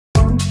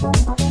Hey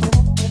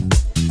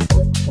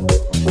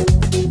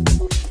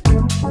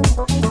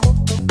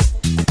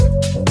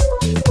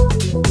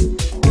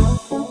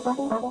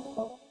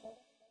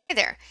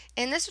there.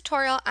 In this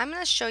tutorial, I'm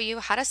going to show you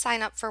how to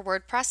sign up for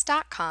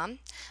WordPress.com,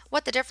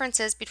 what the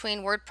difference is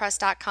between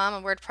WordPress.com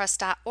and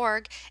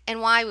WordPress.org, and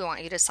why we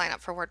want you to sign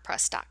up for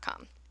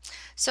WordPress.com.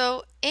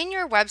 So in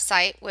your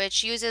website,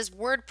 which uses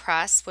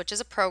WordPress, which is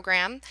a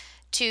program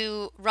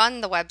to run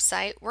the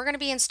website, we're going to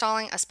be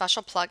installing a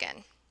special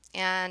plugin.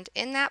 And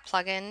in that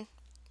plugin,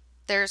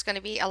 there's going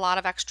to be a lot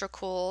of extra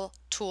cool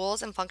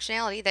tools and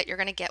functionality that you're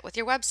going to get with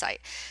your website.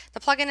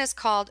 The plugin is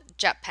called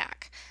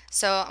Jetpack.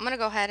 So I'm going to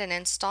go ahead and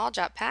install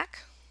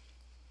Jetpack.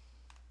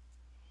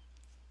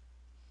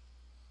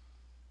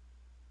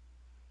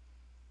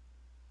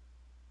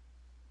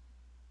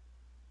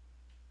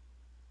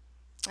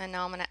 And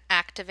now I'm going to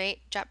activate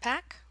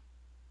Jetpack.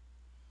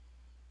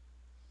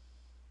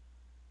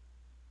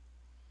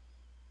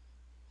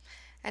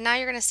 And now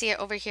you're going to see it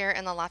over here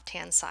in the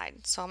left-hand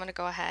side. So I'm going to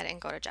go ahead and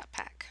go to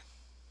Jetpack.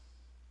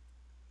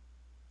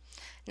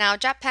 Now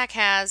Jetpack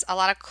has a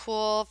lot of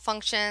cool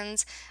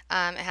functions.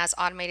 It has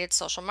automated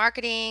social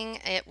marketing.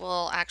 It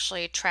will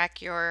actually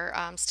track your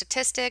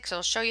statistics.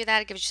 It'll show you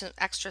that. It gives you some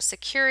extra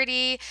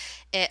security.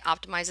 It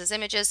optimizes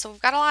images. So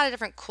we've got a lot of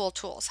different cool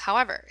tools.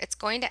 However, it's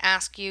going to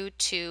ask you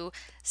to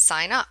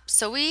sign up.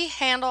 So we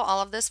handle all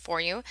of this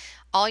for you.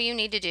 All you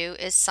need to do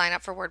is sign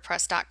up for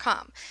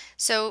WordPress.com.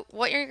 So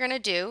what you're going to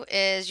do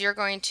is you're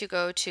going to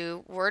go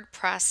to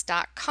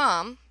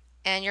WordPress.com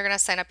and you're going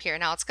to sign up here.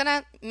 Now it's going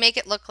to make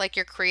it look like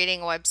you're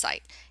creating a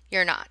website.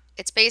 You're not.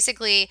 It's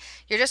basically,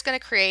 you're just going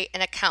to create an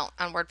account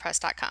on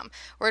WordPress.com.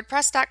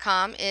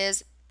 WordPress.com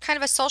is kind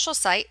of a social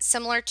site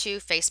similar to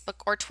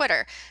Facebook or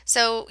Twitter.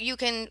 So you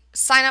can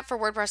sign up for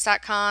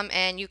WordPress.com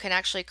and you can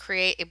actually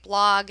create a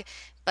blog,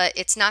 but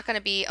it's not going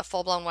to be a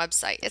full-blown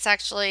website. It's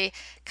actually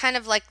kind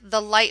of like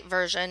the light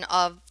version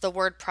of the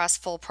WordPress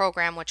full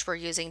program, which we're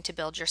using to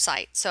build your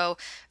site. So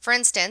for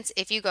instance,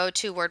 if you go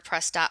to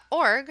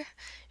wordpress.org,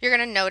 you're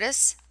going to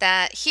notice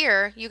that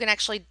here you can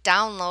actually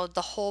download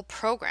the whole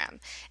program.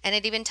 And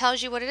it even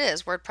tells you what it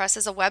is. WordPress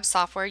is a web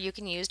software you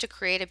can use to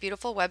create a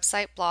beautiful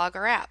website, blog,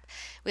 or app.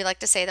 We like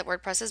to say that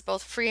WordPress is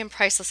both free and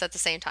priceless at the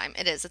same time.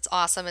 It is. It's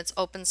awesome. It's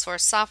open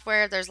source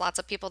software. There's lots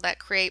of people that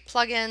create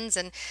plugins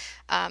and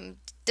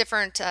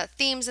different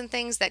themes and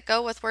things that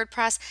go with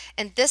WordPress,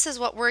 and this is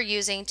what we're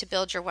using to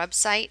build your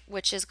website,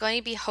 which is going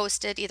to be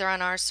hosted either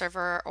on our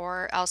server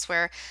or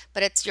elsewhere,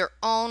 but it's your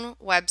own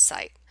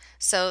website.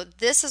 So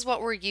this is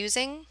what we're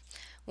using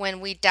when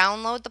we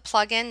download the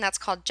plugin. That's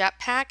called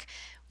Jetpack.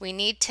 We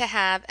need to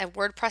have a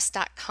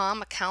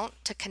WordPress.com account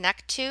to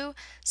connect to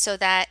so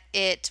that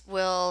it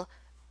will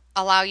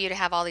allow you to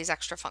have all these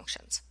extra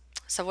functions.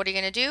 So what are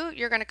you going to do?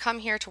 You're going to come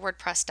here to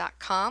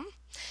WordPress.com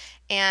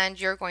and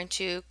you're going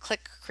to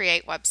click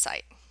Create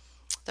Website.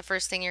 The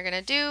first thing you're going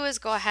to do is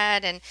go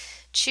ahead and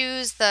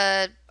choose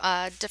the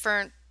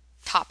different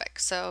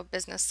topics. So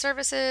business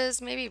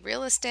services, maybe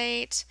real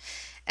estate,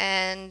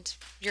 and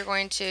you're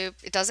going to,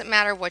 it doesn't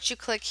matter what you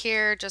click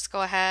here, just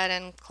go ahead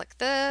and click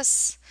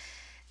this,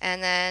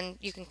 and then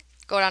you can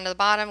go down to the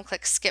bottom,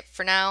 click Skip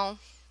for now.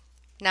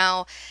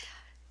 Now,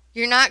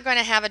 you're not going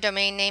to have a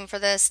domain name for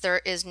this. There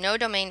is no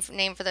domain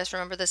name for this.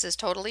 Remember, this is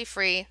totally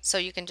free, so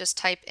you can just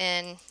type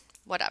in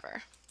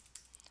whatever.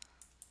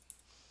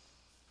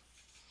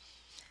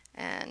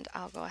 And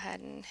I'll go ahead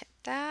and hit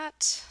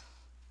that.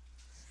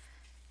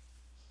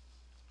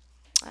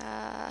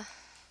 Let's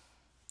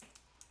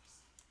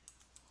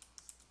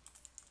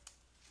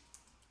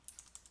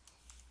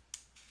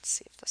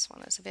see if this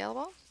one is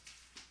available.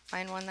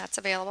 Find one that's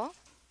available.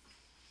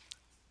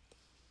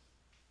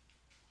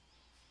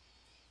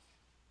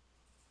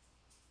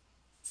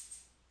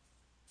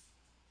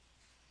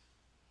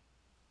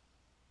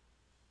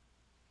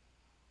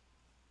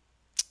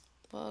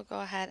 We'll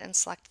go ahead and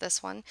select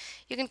this one.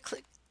 You can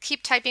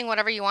keep typing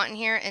whatever you want in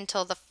here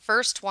until the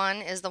first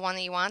one is the one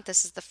that you want.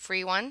 This is the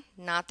free one,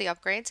 not the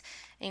upgrades.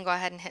 And you can go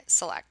ahead and hit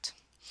select.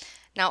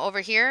 Now over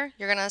here,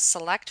 you're going to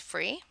select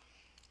free.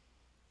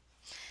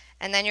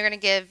 And then you're going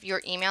to give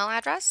your email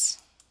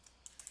address.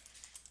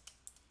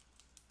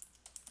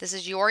 This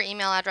is your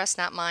email address,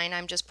 not mine.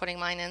 I'm just putting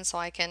mine in so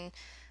I can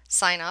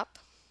sign up.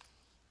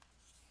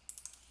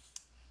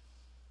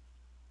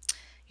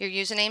 Your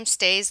username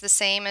stays the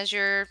same as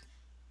your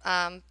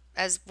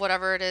as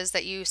whatever it is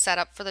that you set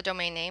up for the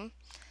domain name,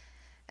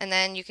 and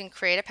then you can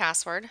create a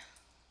password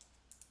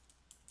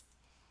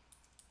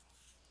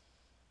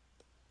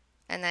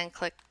and then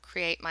click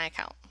Create My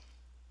Account.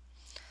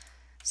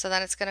 So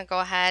then it's going to go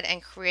ahead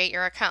and create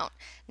your account.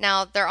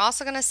 Now they're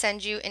also going to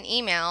send you an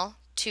email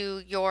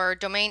to your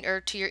domain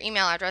or to your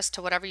email address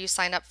to whatever you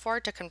signed up for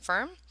to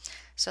confirm.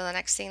 So the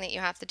next thing that you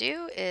have to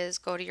do is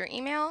go to your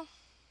email.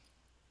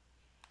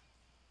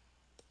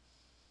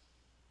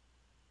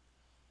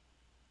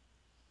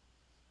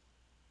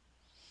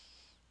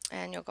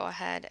 And you'll go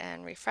ahead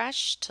and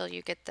refresh till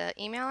you get the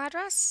email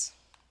address.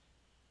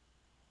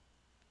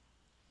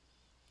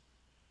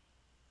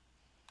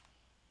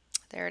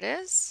 There it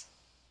is.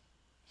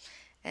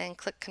 And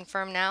click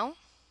Confirm Now.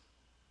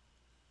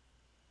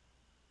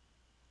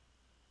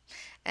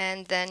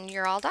 and then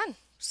you're all done.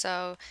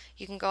 So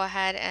you can go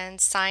ahead and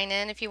sign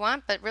in if you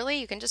want, but really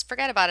you can just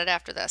forget about it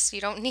after this.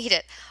 You don't need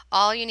it.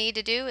 All you need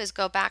to do is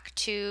go back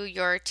to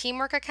your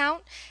Teamwork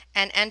account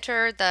and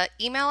enter the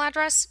email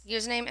address,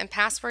 username, and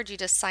password you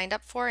just signed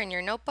up for in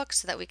your notebook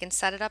so that we can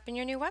set it up in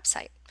your new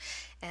website.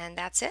 And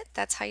that's it.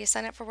 That's how you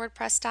sign up for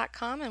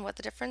WordPress.com and what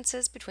the difference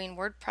is between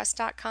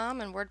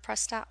WordPress.com and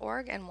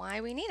WordPress.org and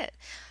why we need it.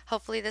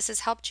 Hopefully this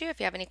has helped you.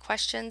 If you have any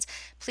questions,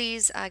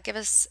 please give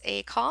us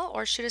a call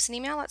or shoot us an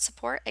email at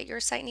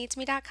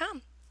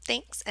support@yoursiteneedsme.com.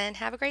 Thanks and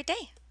have a great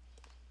day.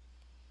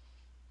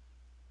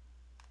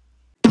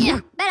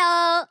 Yeah,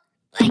 pero,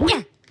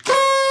 yeah.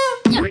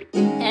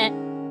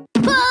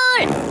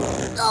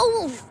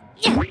 Oh,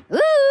 yeah.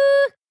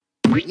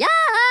 Ooh, yeah.